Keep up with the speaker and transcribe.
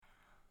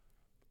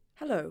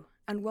Hello,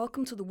 and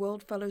welcome to the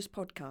World Fellows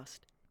podcast.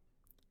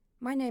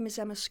 My name is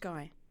Emma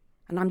Skye,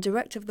 and I'm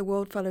director of the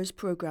World Fellows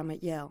program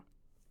at Yale.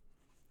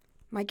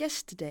 My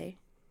guest today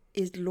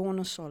is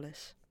Lorna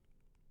Solis,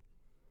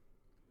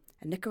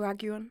 a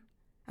Nicaraguan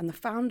and the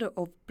founder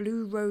of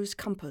Blue Rose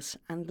Compass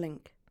and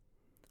Lynke.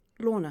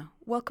 Lorna,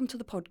 welcome to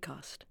the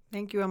podcast.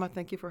 Thank you, Emma.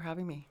 Thank you for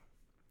having me.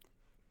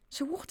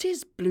 So what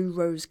is Blue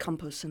Rose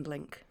Compass and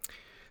Lynke?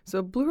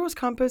 So Blue Rose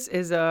Compass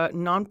is a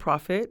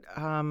nonprofit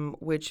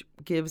which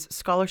gives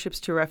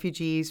scholarships to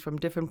refugees from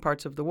different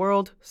parts of the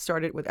world.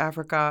 Started with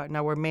Africa.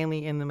 Now we're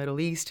mainly in the Middle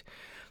East.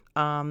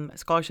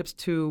 Scholarships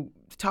to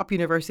top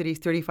universities,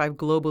 35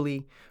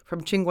 globally,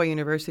 from Tsinghua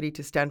University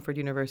to Stanford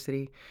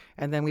University.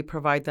 And then we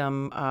provide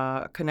them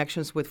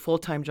connections with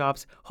full-time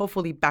jobs,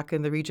 hopefully back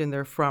in the region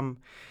they're from.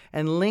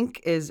 And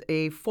Lynke is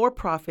a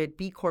for-profit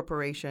B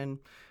corporation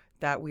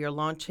that we are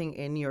launching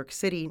in New York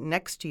City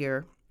next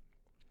year.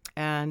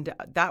 And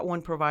that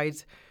one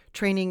provides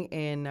training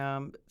in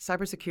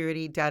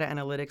cybersecurity, data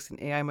analytics,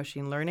 and AI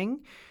machine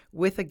learning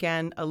with,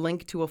 again, a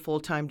link to a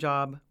full-time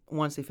job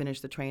once they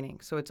finish the training.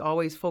 So it's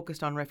always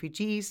focused on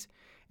refugees,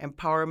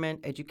 empowerment,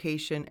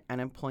 education, and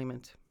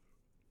employment.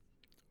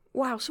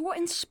 Wow, so what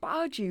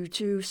inspired you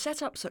to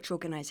set up such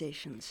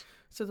organizations?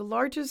 So the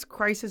largest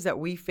crisis that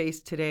we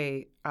face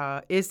today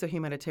is the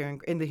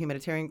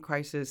humanitarian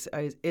crisis,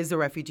 is the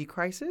refugee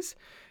crisis.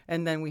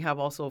 And then we have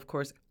also, of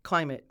course,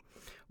 climate.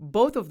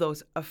 Both of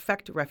those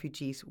affect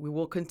refugees. We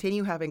will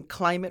continue having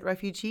climate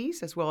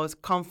refugees as well as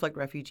conflict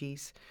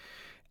refugees.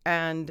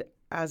 And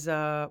as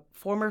a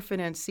former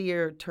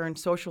financier turned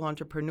social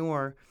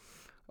entrepreneur,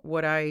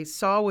 what I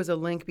saw was a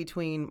link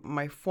between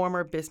my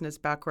former business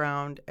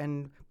background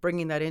and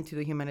bringing that into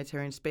the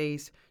humanitarian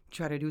space to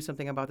try to do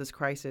something about this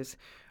crisis.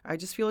 I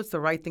just feel it's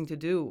the right thing to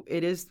do.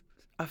 It is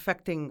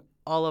affecting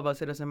all of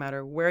us. It doesn't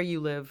matter where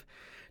you live,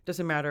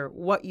 doesn't matter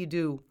what you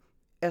do.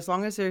 As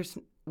long as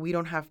we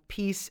don't have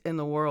peace in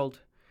the world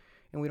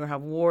and we don't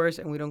have wars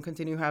and we don't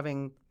continue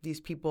having these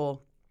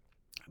people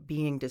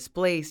being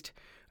displaced,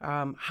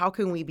 how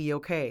can we be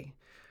okay?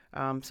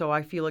 So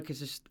I feel like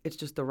it's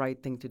just the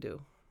right thing to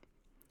do.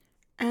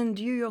 And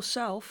you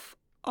yourself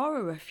are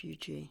a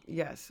refugee.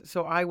 Yes.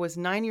 So I was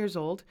 9 years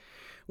old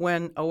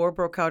when a war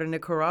broke out in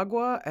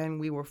Nicaragua and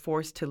we were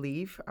forced to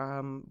leave.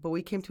 But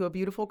we came to a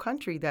beautiful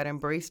country that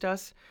embraced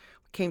us.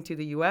 We came to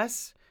the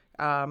U.S.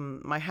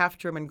 My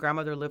half-German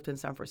grandmother lived in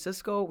San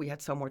Francisco. We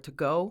had somewhere to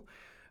go.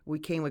 We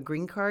came with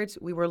green cards.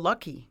 We were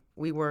lucky.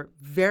 We were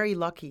very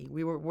lucky.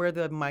 We're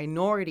the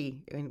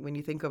minority when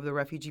you think of the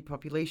refugee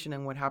population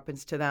and what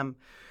happens to them.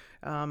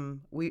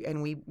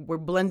 We were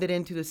blended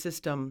into the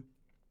system,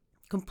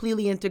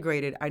 completely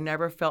integrated. I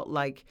never felt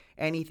like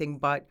anything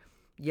but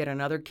yet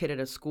another kid at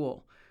a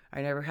school.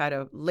 I never had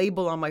a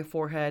label on my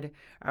forehead.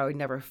 I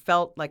never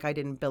felt like I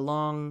didn't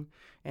belong.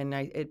 And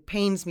it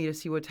pains me to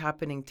see what's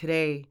happening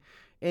today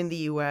in the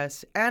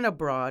U.S. and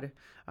abroad,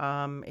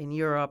 in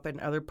Europe and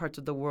other parts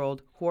of the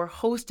world, who are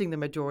hosting the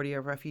majority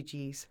of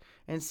refugees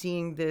and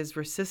seeing this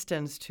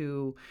resistance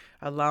to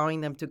allowing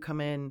them to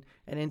come in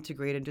and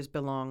integrate and just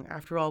belong.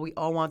 After all, we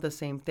all want the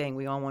same thing.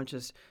 We all want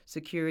just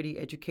security,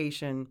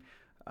 education,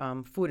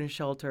 food and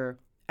shelter,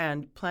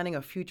 and planning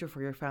a future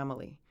for your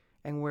family.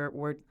 And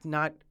we're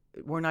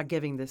not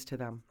giving this to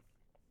them.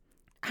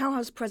 How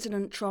has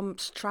President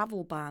Trump's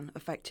travel ban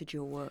affected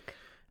your work?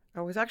 I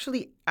was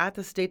actually at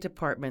the State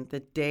Department the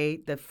day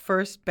the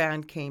first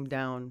ban came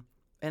down,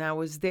 and I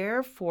was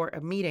there for a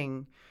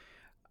meeting,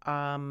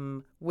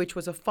 which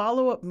was a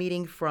follow-up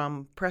meeting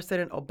from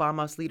President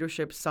Obama's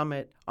Leadership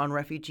Summit on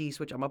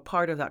Refugees, which I'm a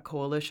part of that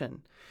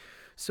coalition.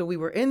 So we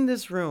were in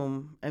this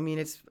room. I mean,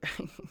 this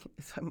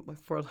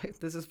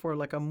is for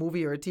like a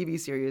movie or a TV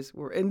series.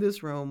 We're in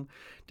this room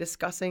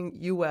discussing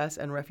U.S.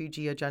 and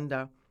refugee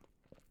agenda.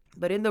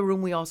 But in the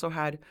room, we also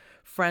had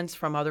friends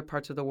from other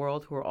parts of the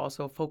world who were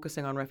also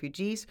focusing on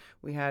refugees.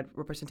 We had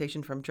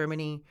representation from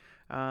Germany,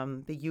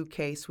 the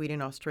UK,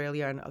 Sweden,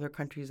 Australia, and other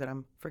countries that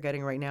I'm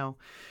forgetting right now.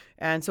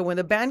 And so when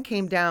the ban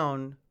came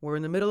down, we're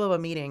in the middle of a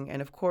meeting. And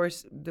of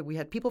course, we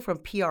had people from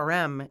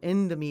PRM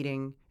in the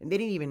meeting, and they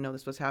didn't even know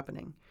this was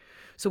happening.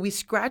 So we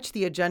scratched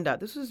the agenda.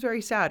 This was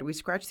very sad. We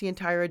scratched the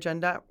entire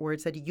agenda where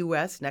it said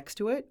U.S. next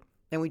to it.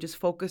 And we just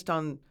focused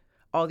on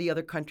all the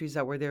other countries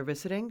that were there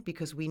visiting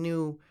because we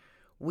knew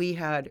we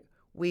had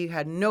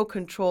no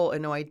control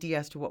and no idea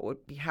as to what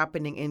would be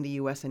happening in the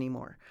U.S.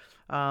 anymore.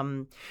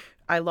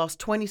 I lost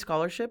 20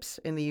 scholarships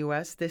in the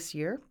U.S. this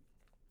year.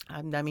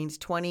 That means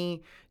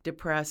 20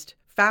 depressed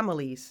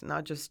families,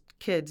 not just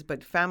kids,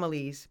 but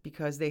families,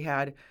 because they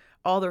had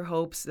all their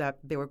hopes that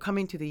they were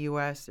coming to the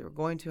U.S., they were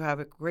going to have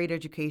a great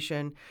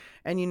education.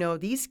 And,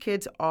 these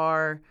kids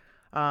are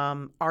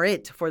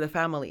it for the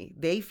family.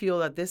 They feel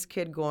that this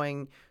kid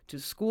going to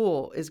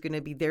school is going to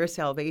be their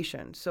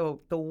salvation.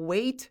 So the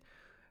weight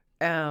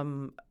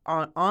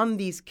on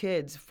these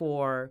kids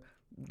for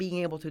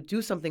being able to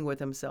do something with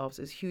themselves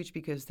is huge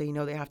because they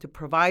know they have to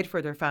provide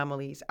for their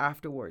families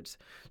afterwards.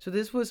 So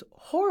this was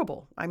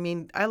horrible. I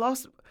mean, I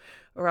lost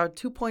around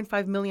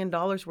 $2.5 million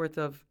worth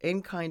of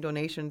in-kind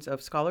donations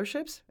of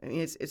scholarships. I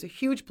mean, it's a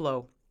huge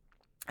blow.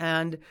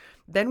 And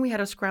then we had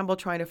a scramble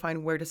trying to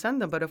find where to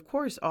send them. But of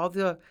course, all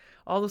the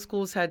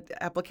schools had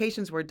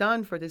applications were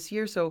done for this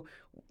year, so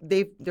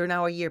they're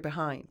now a year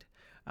behind.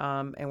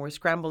 And we're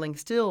scrambling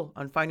still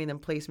on finding them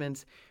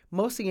placements,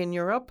 mostly in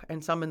Europe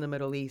and some in the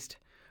Middle East.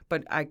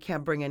 But I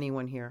can't bring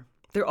anyone here.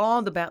 They're all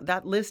on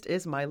that list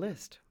is my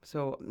list.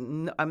 So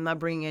I'm not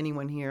bringing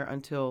anyone here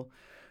until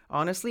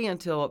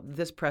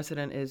this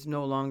president is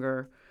no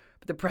longer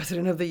the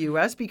president of the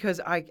U.S.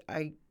 because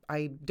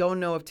I don't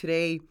know if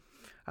today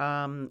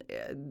some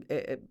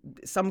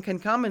can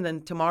come and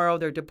then tomorrow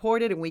they're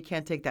deported and we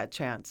can't take that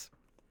chance.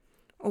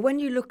 Or when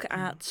you look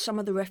at some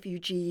of the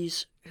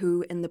refugees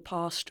who in the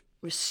past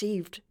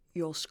received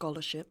your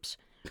scholarships,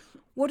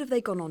 what have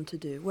they gone on to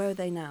do? Where are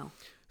they now?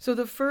 So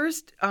the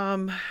first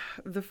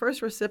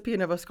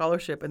recipient of a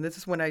scholarship, and this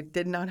is when I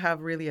did not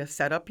have really a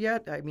setup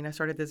yet. I mean, I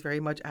started this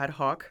very much ad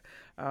hoc.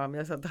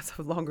 That's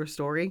a longer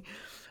story.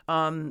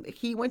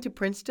 He went to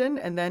Princeton,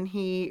 and then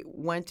he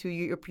went to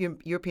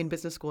European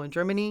Business School in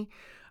Germany,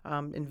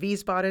 in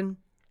Wiesbaden.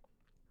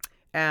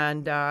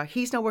 And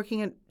he's now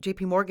working at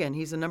J.P. Morgan.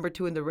 He's the number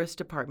 2 in the risk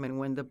department.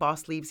 When the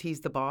boss leaves,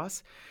 he's the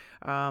boss.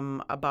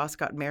 A boss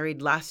got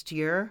married last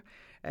year.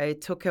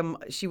 It took him,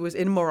 she was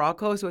in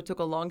Morocco, so it took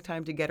a long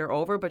time to get her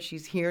over, but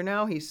she's here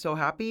now. He's so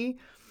happy.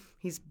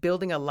 He's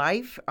building a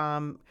life.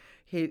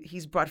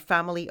 He's brought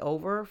family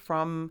over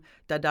from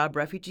Dadaab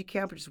refugee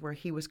camp, which is where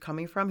he was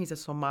coming from. He's a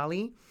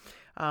Somali.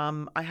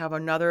 I have a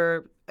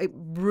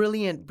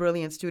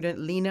brilliant student,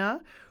 Lynke,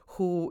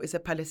 who is a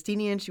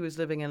Palestinian. She was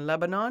living in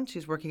Lebanon.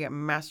 She's working at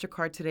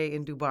MasterCard today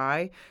in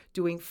Dubai,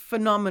 doing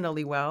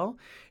phenomenally well.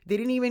 They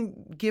didn't even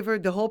give her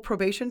the whole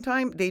probation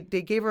time. They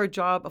gave her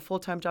a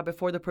full-time job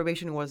before the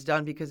probation was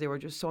done because they were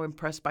just so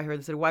impressed by her.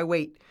 They said, why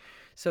wait?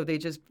 So they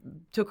just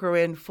took her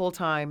in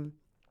full-time,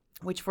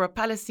 which for a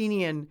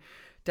Palestinian,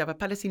 to have a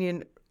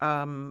Palestinian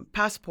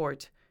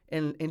passport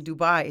in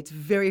Dubai, it's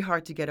very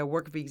hard to get a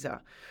work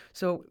visa.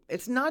 So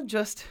it's not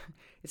just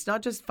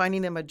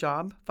finding them a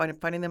job,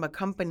 finding them a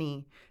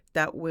company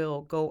that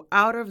will go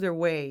out of their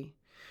way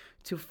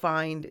to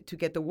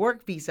get the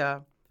work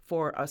visa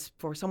for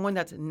someone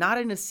that's not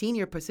in a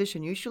senior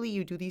position. Usually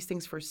you do these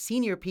things for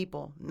senior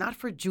people, not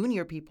for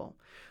junior people.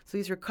 So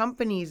these are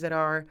companies that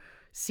are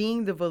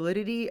seeing the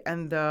validity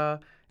and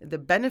the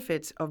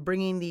benefits of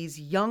bringing these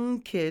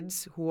young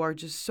kids who are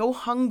just so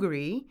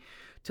hungry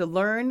to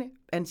learn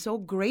and so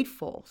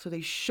grateful. So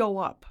they show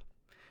up.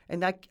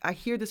 And I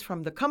hear this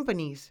from the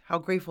companies, how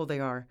grateful they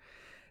are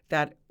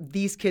that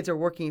these kids are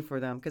working for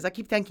them. Because I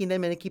keep thanking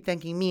them and they keep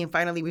thanking me. And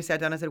finally we sat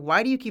down and I said,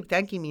 why do you keep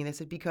thanking me? And they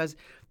said, because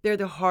they're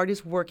the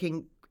hardest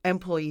working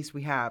employees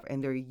we have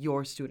and they're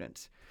your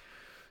students.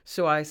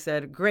 So I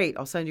said, great,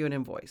 I'll send you an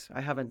invoice.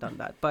 I haven't done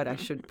that, but I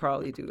should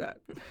probably do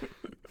that.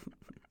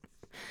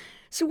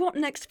 So what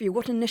next for you?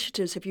 What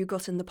initiatives have you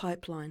got in the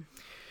pipeline?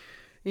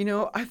 You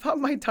know, I thought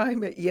my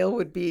time at Yale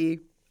would be,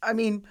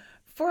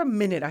 for a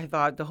minute, I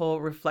thought the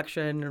whole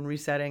reflection and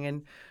resetting,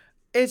 and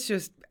it's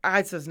just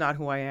not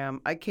who I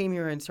am. I came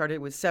here and started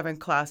with 7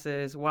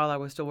 classes while I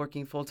was still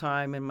working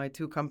full-time in my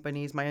 2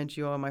 companies, my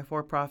NGO and my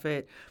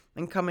for-profit,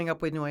 and coming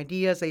up with new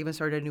ideas. I even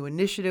started a new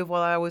initiative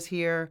while I was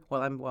here,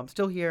 I'm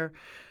still here.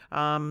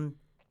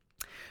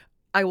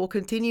 I will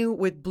continue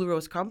with Blue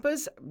Rose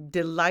Compass.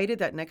 Delighted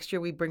that next year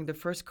we bring the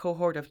first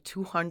cohort of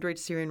 200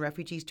 Syrian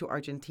refugees to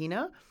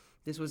Argentina.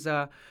 This was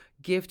a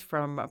gift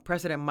from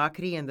President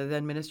Macri and the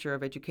then Minister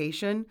of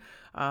Education,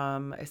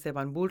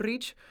 Esteban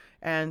Bullrich.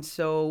 And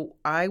so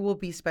I will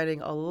be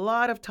spending a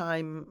lot of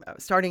time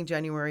starting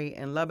January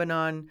in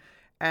Lebanon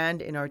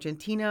and in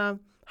Argentina,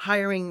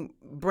 hiring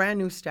brand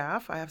new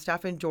staff. I have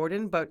staff in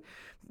Jordan, but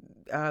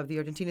the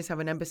Argentinians have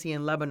an embassy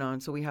in Lebanon,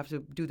 so we have to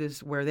do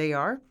this where they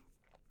are.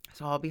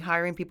 So I'll be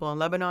hiring people in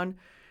Lebanon,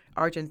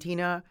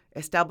 Argentina,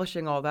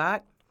 establishing all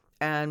that,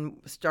 and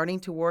starting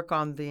to work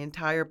on the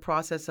entire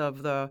process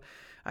of the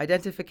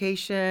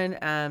identification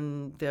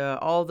and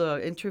all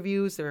the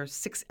interviews. There are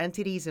 6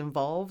 entities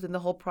involved in the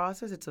whole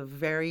process. It's a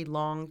very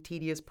long,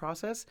 tedious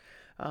process.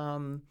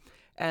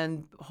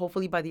 And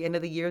hopefully by the end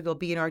of the year, they'll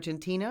be in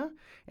Argentina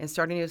and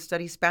starting to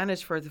study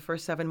Spanish for the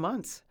first 7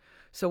 months.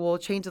 So we'll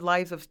change the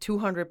lives of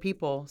 200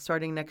 people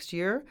starting next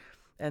year,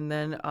 and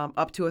then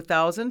up to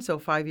 1,000, so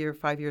 5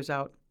 years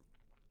out.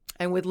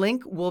 And with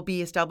Lynke, we'll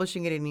be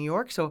establishing it in New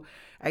York. So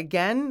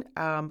again,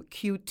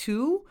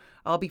 Q2,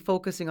 I'll be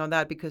focusing on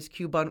that because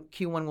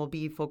Q1 will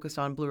be focused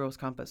on Blue Rose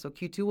Compass. So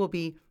Q2 will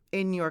be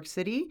in New York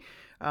City.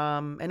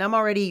 And I'm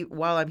already,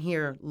 while I'm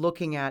here,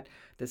 looking at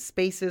the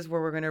spaces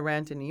where we're going to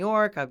rent in New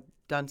York. I've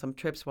done some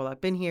trips while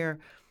I've been here,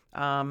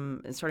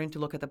 and starting to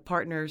look at the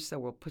partners that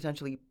we'll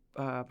potentially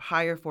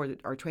hire for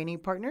our training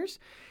partners.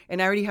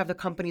 And I already have the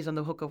companies on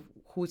the hook of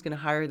who's going to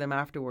hire them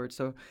afterwards.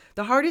 So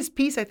the hardest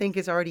piece, I think,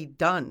 is already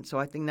done. So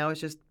I think now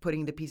it's just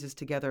putting the pieces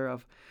together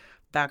of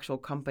the actual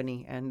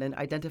company and then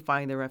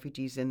identifying the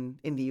refugees in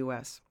the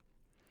U.S.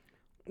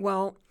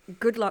 Well,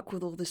 good luck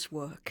with all this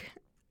work.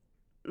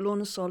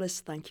 Lorna Solis,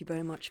 thank you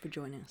very much for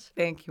joining us.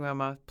 Thank you,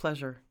 Emma.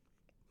 Pleasure.